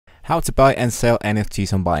How to buy and sell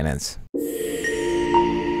NFTs on Binance.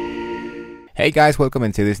 Hey guys, welcome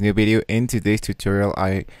into this new video. In today's tutorial,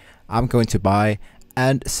 I'm going to buy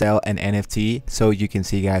and sell an NFT so you can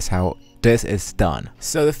see guys how this is done.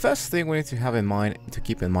 So the first thing we need to have in mind, to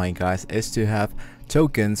keep in mind guys, is to have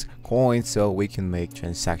tokens, coins, so we can make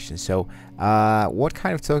transactions. So what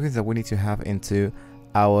kind of tokens that we need to have into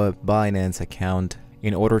our Binance account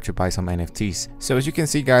in order to buy some NFTs? So as you can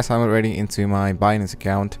see guys, I'm already into my Binance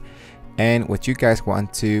account, and what you guys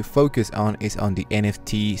want to focus on is on the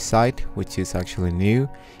NFT site, which is actually new.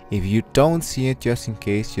 If you don't see it, just in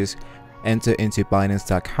case, just enter into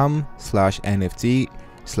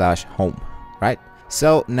binance.com/NFT/home, right?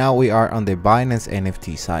 So now we are on the Binance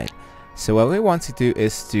NFT site. So what we want to do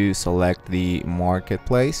is to select the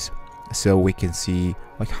marketplace so we can see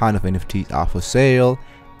what kind of NFTs are for sale.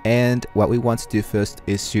 And what we want to do first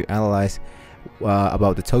is to analyze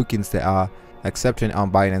about the tokens that are accepted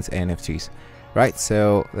on Binance NFTs, right?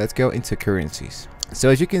 So let's go into currencies. So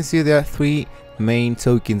as you can see, there are three main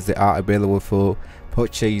tokens that are available for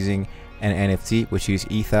purchasing an NFT, which is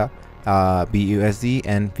Ether, BUSD,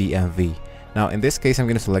 and BNV. Now in this case, I'm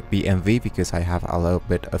going to select BNV because I have a little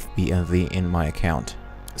bit of BNV in my account.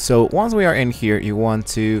 So once we are in here, you want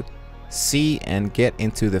to see and get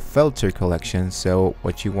into the filter collection. So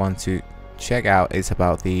what you want to check out is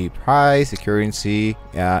about the price, the currency.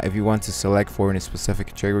 If you want to select for a specific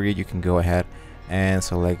category, you can go ahead and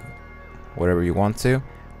select whatever you want to.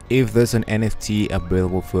 If there's an NFT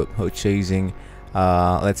available for purchasing,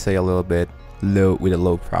 let's say a little bit low, with a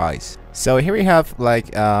low price. So here we have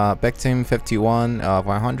like Bectim 51 of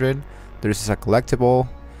 100. This is a collectible.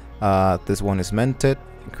 This one is minted,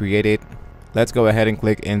 created. Let's go ahead and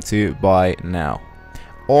click into buy now.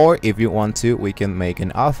 Or if you want to, we can make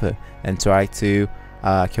an offer and try to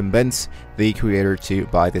convince the creator to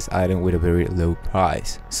buy this item with a very low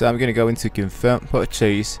price. So I'm going to go into confirm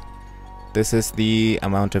purchase. This is the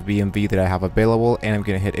amount of BNB that I have available, and I'm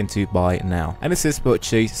going to hit into buy now. And this is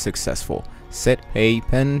purchase successful. Set pay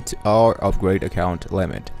pin or upgrade account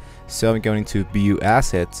limit. So I'm going to view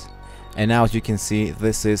assets, and now as you can see,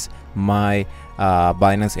 this is my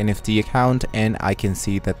Binance NFT account, and I can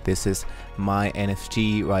see that this is my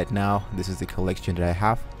NFT right now. This is the collection that I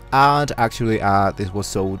have, and actually this was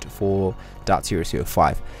sold for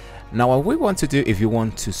 .005. Now what we want to do, if you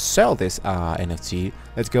want to sell this NFT,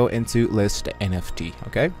 let's go into list NFT.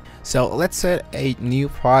 Okay, so let's set a new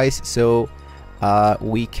price so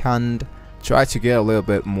we can try to get a little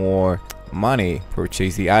bit more money,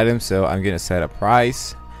 purchase the item. So I'm gonna set a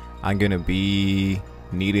price. I'm gonna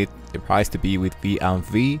needed the price to be with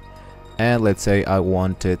BNV, and let's say I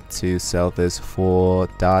wanted to sell this for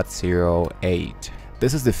 .08.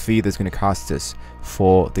 This is the fee that's going to cost us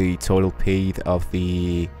for the total paid of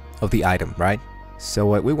the item, right? So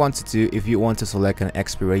what we want to do, if you want to select an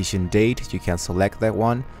expiration date, you can select that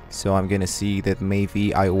one. So I'm going to see that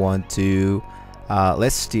maybe I want to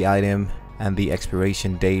list the item, and the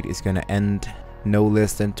expiration date is going to end no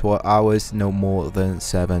less than 12 hours, no more than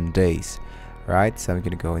 7 days. Right, so I'm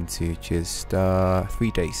gonna go into just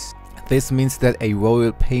 3 days. This means that a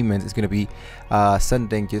royal payment is gonna be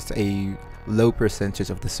sending just a low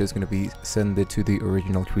percentage of the sales, gonna be sent to the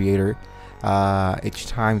original creator each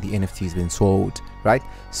time the NFT has been sold, right?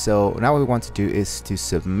 So now what we want to do is to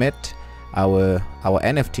submit our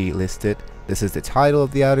NFT listed. This is the title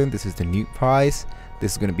of the item, this is the new price,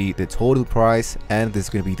 this is going to be the total price, and this is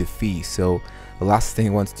going to be the fee. So the last thing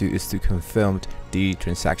I want to do is to confirm the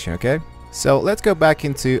transaction. Okay, so let's go back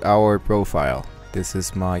into our profile. This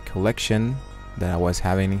is my collection that I was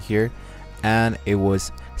having in here, and it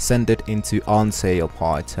was sent into on sale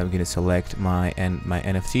part. So I'm going to select my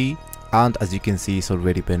NFT, and as you can see, it's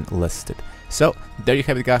already been listed. So there you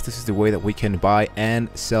have it guys. This is the way that we can buy and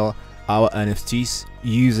sell our NFTs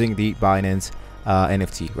using the Binance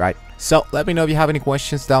NFT, right? So let me know if you have any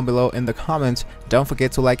questions down below in the comments. Don't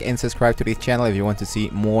forget to like and subscribe to this channel if you want to see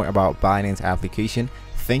more about Binance application.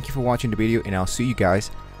 Thank you for watching the video, and I'll see you guys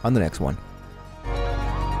on the next one.